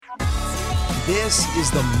This is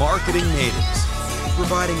the Marketing Natives,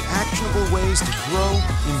 providing actionable ways to grow,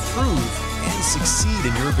 improve, and succeed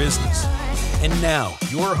in your business. And now,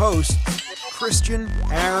 your hosts, Christian,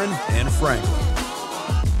 Aaron, and Franklin.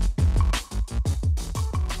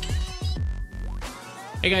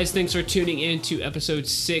 Hey guys, thanks for tuning in to episode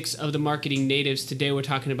 6 of the Marketing Natives. Today we're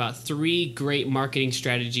talking about 3 great marketing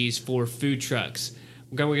strategies for food trucks.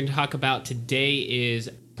 What we're going to talk about today is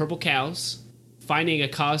purple cows, finding a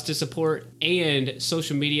cause to support, and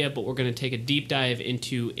social media, but we're going to take a deep dive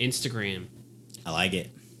into Instagram. I like it.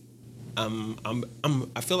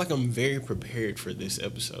 I feel like I'm very prepared for this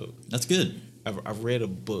episode. That's good. I've read a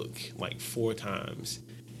book like 4 times,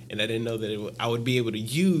 and I didn't know that I would be able to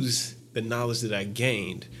use the knowledge that I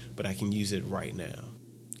gained, but I can use it right now.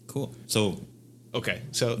 Cool. So, okay,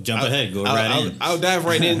 so jump ahead, go right in. I'll dive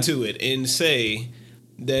right into it and say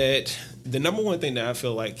that the number one thing that I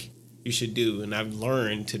feel like you should do, and I've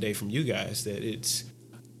learned today from you guys, that it's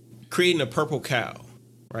creating a purple cow,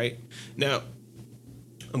 right? Now,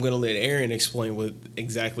 I'm going to let Aaron explain what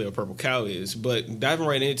exactly a purple cow is, but diving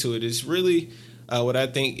right into it is really what I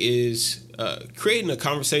think is creating a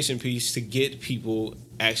conversation piece to get people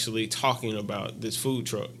actually talking about this food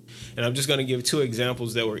truck. And I'm just going to give 2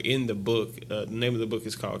 examples that were in the book. The name of the book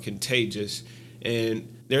is called Contagious,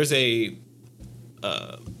 and there's a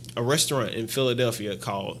restaurant in Philadelphia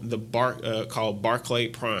called called Barclay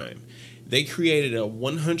Prime. They created a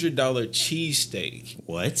 $100 cheesesteak.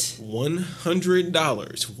 What?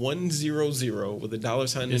 $100, 100 with a dollar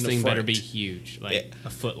sign in the front. This thing better be huge, like a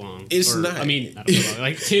foot long. It's not. I mean, not a foot long,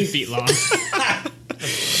 like 10 feet long.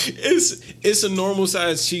 It's a normal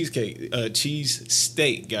size cheese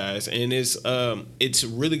steak, guys, and it's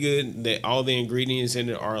really good. That all the ingredients in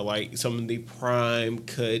it are like some of the prime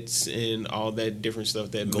cuts and all that different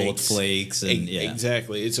stuff that gold flakes and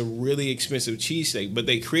exactly. It's a really expensive cheesesteak, but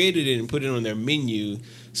they created it and put it on their menu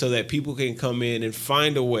so that people can come in and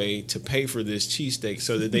find a way to pay for this cheesesteak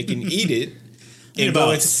so that they can eat it. And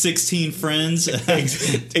about 16 friends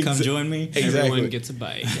come join me. Exactly. Everyone gets a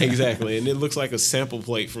bite. Exactly. And it looks like a sample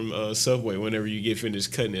plate from Subway whenever you get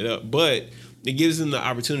finished cutting it up. But it gives them the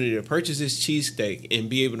opportunity to purchase this cheesesteak and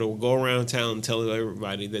be able to go around town and tell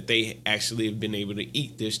everybody that they actually have been able to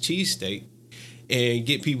eat this cheesesteak and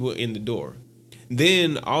get people in the door.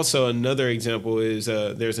 Then also another example is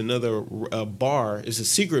there's another bar. It's a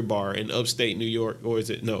secret bar in upstate New York, or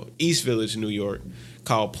East Village, New York,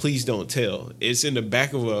 called Please Don't Tell. It's in the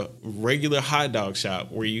back of a regular hot dog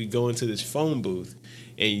shop where you go into this phone booth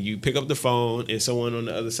and you pick up the phone and someone on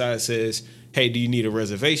the other side says, "Hey, do you need a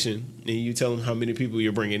reservation?" And you tell them how many people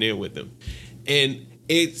you're bringing in with them. And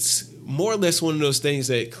it's more or less one of those things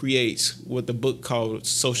that creates what the book called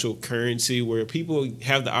social currency, where people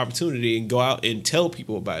have the opportunity and go out and tell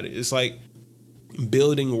people about it. It's like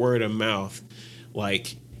building word of mouth,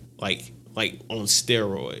 like on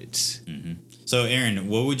steroids. Mm-hmm. So, Aaron,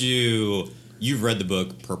 what would you've read the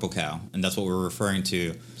book Purple Cow, and that's what we're referring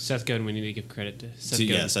to. Seth Godin, we need to give credit to Seth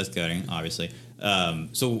Godin. Yeah, Seth Godin, obviously.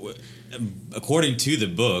 So, according to the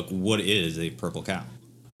book, what is a purple cow?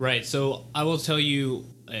 Right. So I will tell you,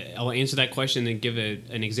 I'll answer that question and give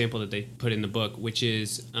an example that they put in the book, which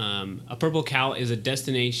is a purple cow is a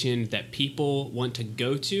destination that people want to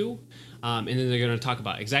go to, and then they're going to talk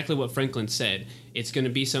about exactly what Franklin said. It's going to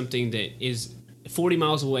be something that is 40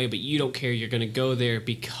 miles away, but you don't care. You're going to go there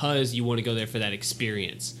because you want to go there for that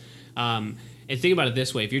experience. And think about it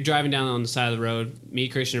this way. If you're driving down on the side of the road, me,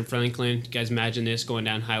 Christian, and Franklin, you guys imagine this, going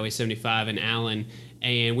down Highway 75 in Allen,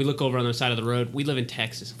 and we look over on the side of the road. We live in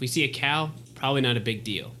Texas. If we see a cow, probably not a big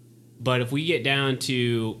deal. But if we get down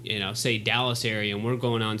to, say Dallas area, and we're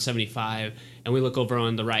going on 75, and we look over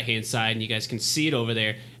on the right-hand side, and you guys can see it over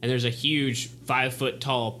there, and there's a huge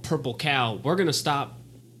 5-foot-tall purple cow, we're going to stop,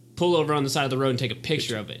 pull over on the side of the road, and take a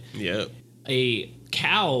picture of it. Yep. A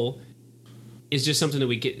cow is just something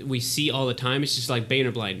that we see all the time. It's just like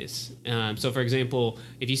banner blindness. So, for example,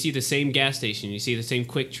 if you see the same gas station, you see the same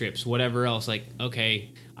Quick Trips, whatever else, like,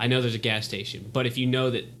 okay, I know there's a gas station. But if you know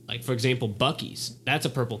that, like, for example, Buc-ee's, that's a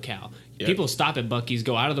purple cow. Yep. People stop at Buc-ee's,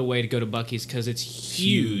 go out of the way to go to Buc-ee's because it's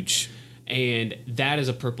huge. And that is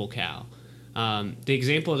a purple cow. The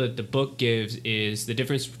example that the book gives is the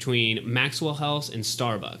difference between Maxwell House and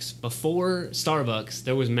Starbucks. Before Starbucks,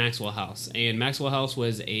 there was Maxwell House. And Maxwell House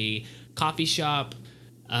was a coffee shop,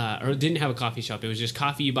 or didn't have a coffee shop. It was just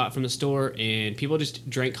coffee you bought from the store, and people just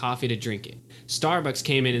drank coffee to drink it. Starbucks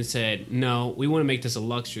came in and said, no, we want to make this a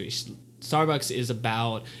luxury. Starbucks is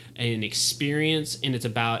about an experience, and it's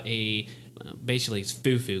about basically it's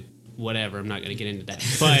foo-foo. whatever. I'm not going to get into that.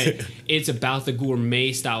 But it's about the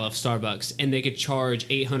gourmet style of Starbucks, and they could charge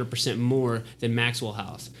 800% more than Maxwell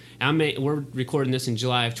House. We're recording this in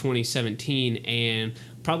July of 2017, and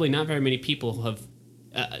probably not very many people have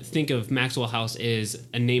think of Maxwell House as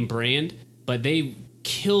a name brand, but they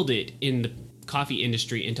killed it in the coffee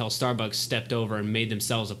industry until Starbucks stepped over and made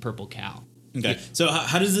themselves a purple cow. Okay, so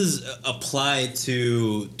how does this apply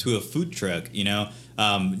to a food truck? You know,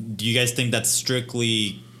 do you guys think that's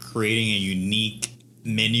strictly creating a unique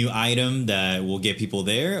menu item that will get people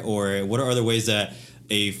there, or what are other ways that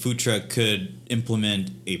a food truck could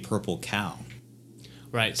implement a purple cow?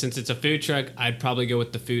 Right, since it's a food truck, I'd probably go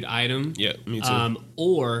with the food item. Yeah, me too.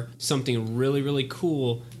 Or something really, really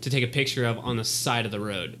cool to take a picture of on the side of the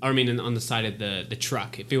road. Or, I mean, on the side of the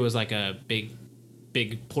truck. If it was like a big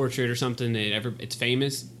portrait or something, it's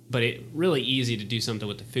famous, but it's really easy to do something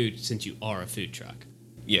with the food since you are a food truck.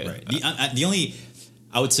 Yeah. Right.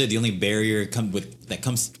 I would say the only barrier that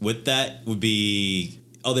comes with that would be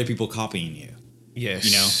other people copying you. Yes.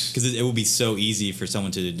 You know, because it would be so easy for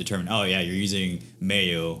someone to determine, oh yeah, you're using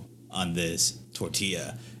mayo on this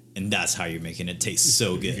tortilla, and that's how you're making it taste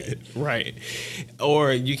so good. Right.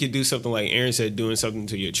 Or you could do something like Aaron said, doing something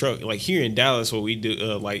to your truck. Like here in Dallas, what we do,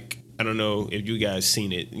 like, I don't know if you guys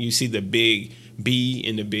seen it. You see the big B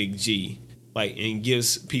and the big G, like, and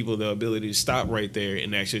gives people the ability to stop right there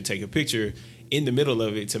and actually take a picture in the middle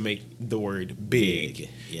of it to make the word big.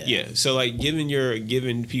 Yeah. So like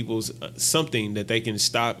giving people something that they can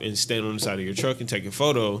stop and stand on the side of your truck and take a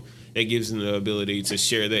photo, that gives them the ability to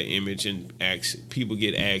share that image and people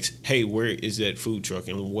get asked, hey, where is that food truck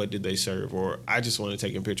and what did they serve? Or I just want to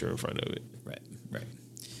take a picture in front of it. Right.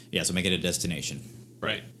 Yeah. So make it a destination.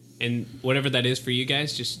 Right. And whatever that is for you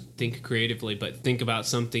guys, just think creatively, but think about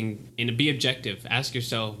something and be objective. Ask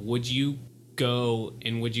yourself, would you go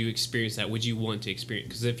and would you experience that? Would you want to experience?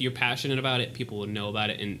 Because if you're passionate about it, people will know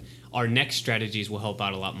about it, and our next strategies will help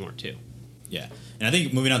out a lot more too. Yeah, and I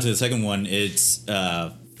think moving on to the second one, it's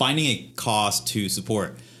finding a cause to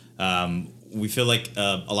support. We feel like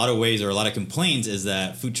a lot of ways or a lot of complaints is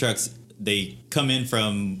that food trucks, they come in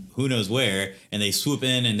from who knows where and they swoop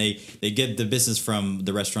in and they get the business from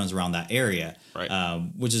the restaurants around that area, right.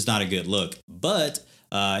 Which is not a good look. But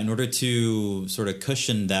in order to sort of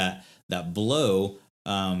cushion that blow,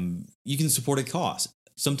 you can support a cause,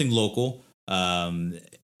 something local, and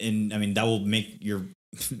I mean that will make your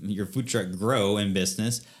food truck grow in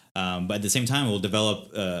business. But at the same time, it will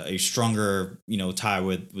develop a stronger, tie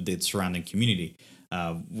with the surrounding community,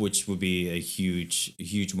 which would be a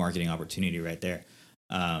huge marketing opportunity right there.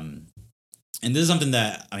 And this is something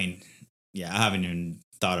that, I haven't even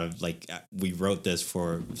thought of. Like, we wrote this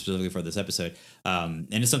specifically for this episode, and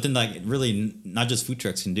it's something like really not just food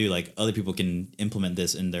trucks can do. Like, other people can implement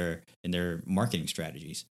this in their marketing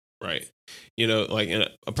strategies. Right. Like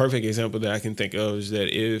a perfect example that I can think of is that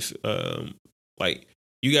if like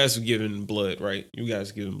you guys have given blood, right? You guys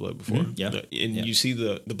have given blood before. Mm-hmm. Yeah. And you see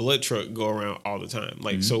the blood truck go around all the time.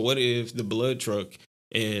 Like, mm-hmm. So what if the blood truck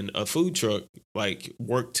and a food truck like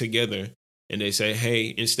work together and they say,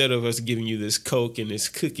 hey, instead of us giving you this Coke and this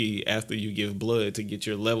cookie after you give blood to get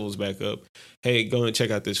your levels back up, hey, go and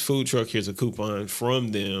check out this food truck. Here's a coupon from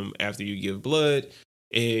them after you give blood,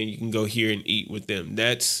 and you can go here and eat with them.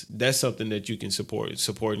 That's something that you can support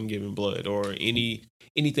and giving blood, or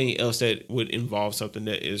anything else that would involve something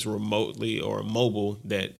that is remotely or mobile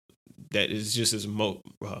that is just as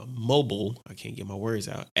mobile. I can't get my words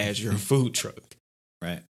out as your food truck.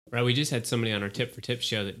 Right. We just had somebody on our Tip for Tip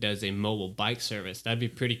show that does a mobile bike service. That'd be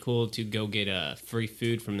pretty cool to go get free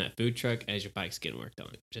food from that food truck as your bike's getting worked on.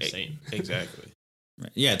 Just saying. Exactly.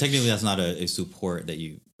 Right. Yeah, technically that's not a support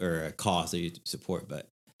or a cost that you support, but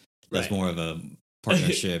that's more of a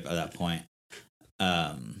partnership at that point.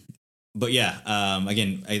 But yeah,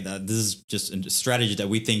 again, this is just a strategy that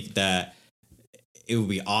we think that it would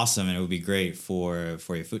be awesome and it would be great for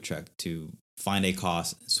your food truck to find a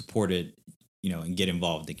cause, support it, and get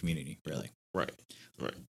involved in the community, really. Right.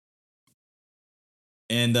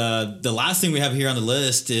 And the last thing we have here on the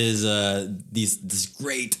list is this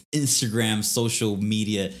great Instagram social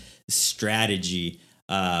media strategy.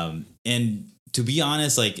 And to be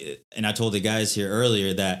honest, and I told the guys here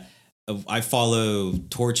earlier that I follow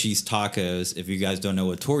Torchy's Tacos. If you guys don't know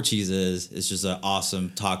what Torchy's is, it's just an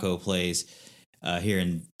awesome taco place. here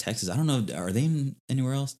in Texas. I don't know. Are they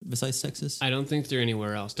anywhere else besides Texas? I don't think they're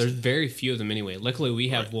anywhere else. There's very few of them anyway. Luckily, we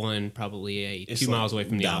have one probably 2 miles away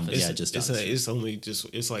from the office. Yeah, it's only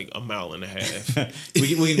it's like a mile and a half.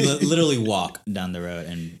 we can literally walk down the road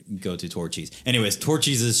and go to Torchy's. Anyways,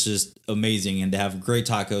 Torchy's is just amazing, and they have great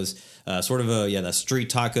tacos. Sort of the street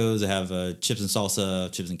tacos. They have chips and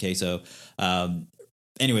salsa, chips and queso.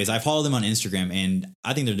 Anyways, I follow them on Instagram, and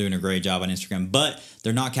I think they're doing a great job on Instagram, but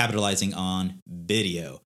they're not capitalizing on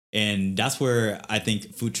video. And that's where I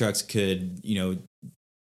think food trucks could,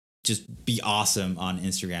 just be awesome on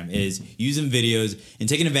Instagram, is using videos and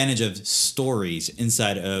taking advantage of stories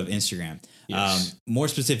inside of Instagram. Yes. More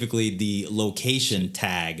specifically, the location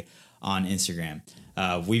tag on Instagram.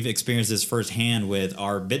 We've experienced this firsthand with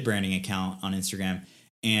our Bit Branding account on Instagram.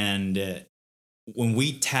 And when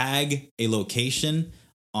we tag a location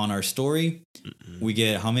on our story, we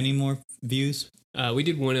get how many more views? We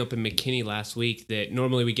did one up in McKinney last week that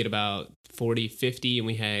normally we get about 40, 50, and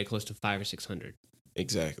we had close to 500 or 600.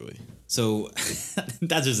 Exactly. So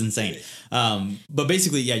that's just insane. But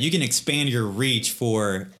basically, you can expand your reach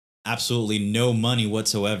for absolutely no money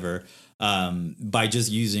whatsoever by just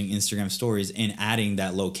using Instagram stories and adding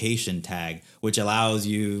that location tag, which allows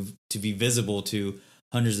you to be visible to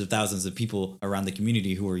hundreds of thousands of people around the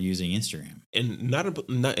community who are using Instagram. And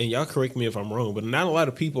and y'all correct me if I'm wrong, but not a lot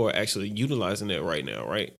of people are actually utilizing it right now,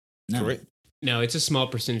 right? No. Correct? No, it's a small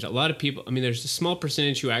percentage. A lot of people, there's a small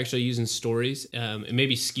percentage who are actually using stories. It may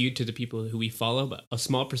be skewed to the people who we follow, but a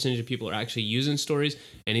small percentage of people are actually using stories,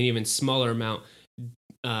 and an even smaller amount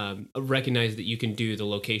recognize that you can do the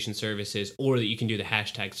location services, or that you can do the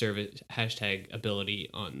hashtag ability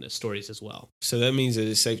on the stories as well. So that means that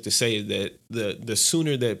it's safe to say that the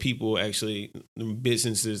sooner that people actually,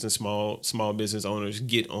 businesses and small business owners,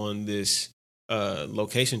 get on this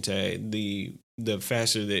location tag, the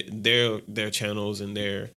faster that their channels and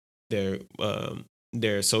their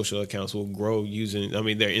social accounts will grow using.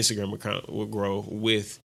 Their Instagram account will grow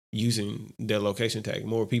with using their location tag.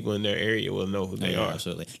 More people in their area will know who they are.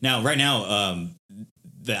 Absolutely. Now, right now,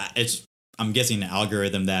 I'm guessing the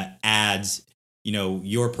algorithm that adds,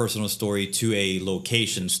 your personal story to a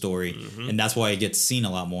location story, and that's why it gets seen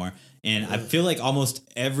a lot more. And I feel like almost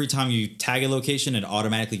every time you tag a location, it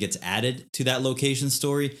automatically gets added to that location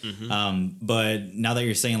story. But now that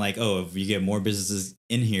you're saying like, if you get more businesses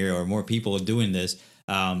in here or more people doing this,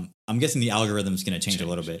 I'm guessing the algorithm is going to change a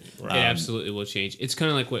little bit. Right. It absolutely will change. It's kind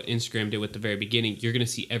of like what Instagram did with the very beginning. You're going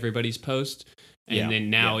to see everybody's post, and then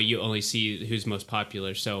now you only see who's most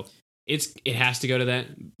popular. So it has to go to that,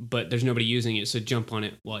 but there's nobody using it, so jump on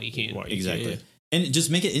it while you can. Exactly. And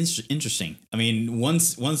just make it interesting.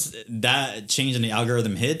 Once that change in the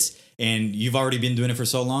algorithm hits, and you've already been doing it for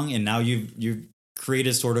so long, and now you've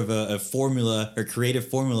created sort of a formula or creative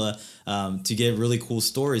formula to get really cool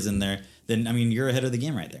stories in there, then you're ahead of the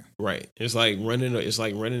game right there. Right. It's like running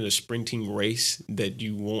a sprinting race that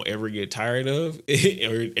you won't ever get tired of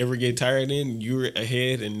or ever get tired in. You're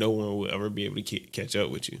ahead, and no one will ever be able to catch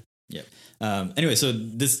up with you. Yep. Anyway, so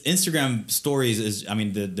this Instagram stories is,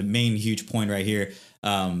 the main huge point right here,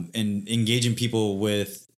 and engaging people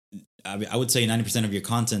with, I would say 90% of your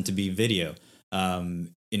content to be video.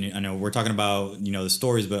 And I know we're talking about, the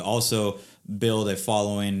stories, but also build a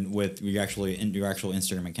following with your actual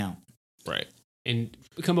Instagram account. Right. And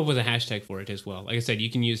come up with a hashtag for it as well. Like I said,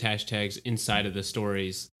 you can use hashtags inside of the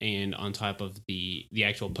stories and on top of the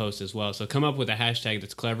actual post as well. So come up with a hashtag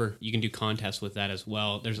that's clever. You can do contests with that as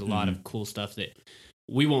well. There's a lot of cool stuff that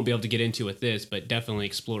we won't be able to get into with this, but definitely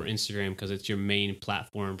explore Instagram because it's your main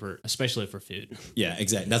platform especially for food. Yeah,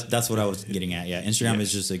 exactly. That's what I was getting at. Yeah, Instagram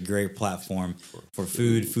is just a great platform for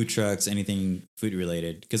food trucks, anything food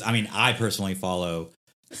related. Because I personally follow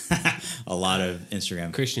a lot of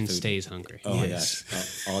Instagram. Christian food. Stays hungry. Oh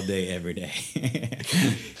yes, all day, every day.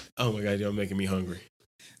 Oh my God, y'all making me hungry.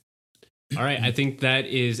 All right, I think that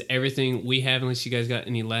is everything we have. Unless you guys got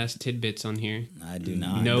any last tidbits on here. I do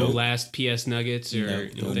not. No last PS nuggets or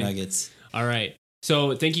no nuggets. All right.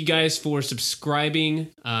 So thank you guys for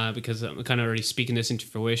subscribing because I'm kind of already speaking this into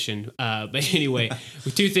fruition. But anyway,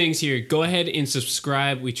 with two things here. Go ahead and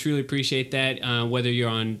subscribe. We truly appreciate that. Whether you're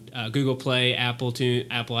on Google Play, Apple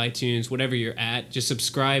iTunes, whatever you're at, just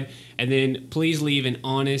subscribe. And then please leave an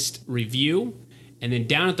honest review. And then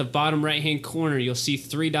down at the bottom right-hand corner, you'll see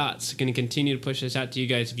 3 dots. Going to continue to push this out to you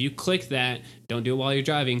guys. If you click that, don't do it while you're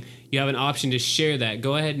driving, you have an option to share that.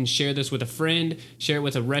 Go ahead and share this with a friend. Share it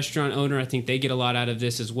with a restaurant owner. I think they get a lot out of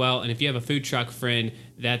this as well. And if you have a food truck friend,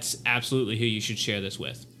 that's absolutely who you should share this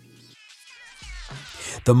with.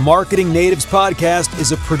 The Marketing Natives Podcast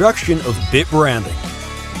is a production of Bit Branding.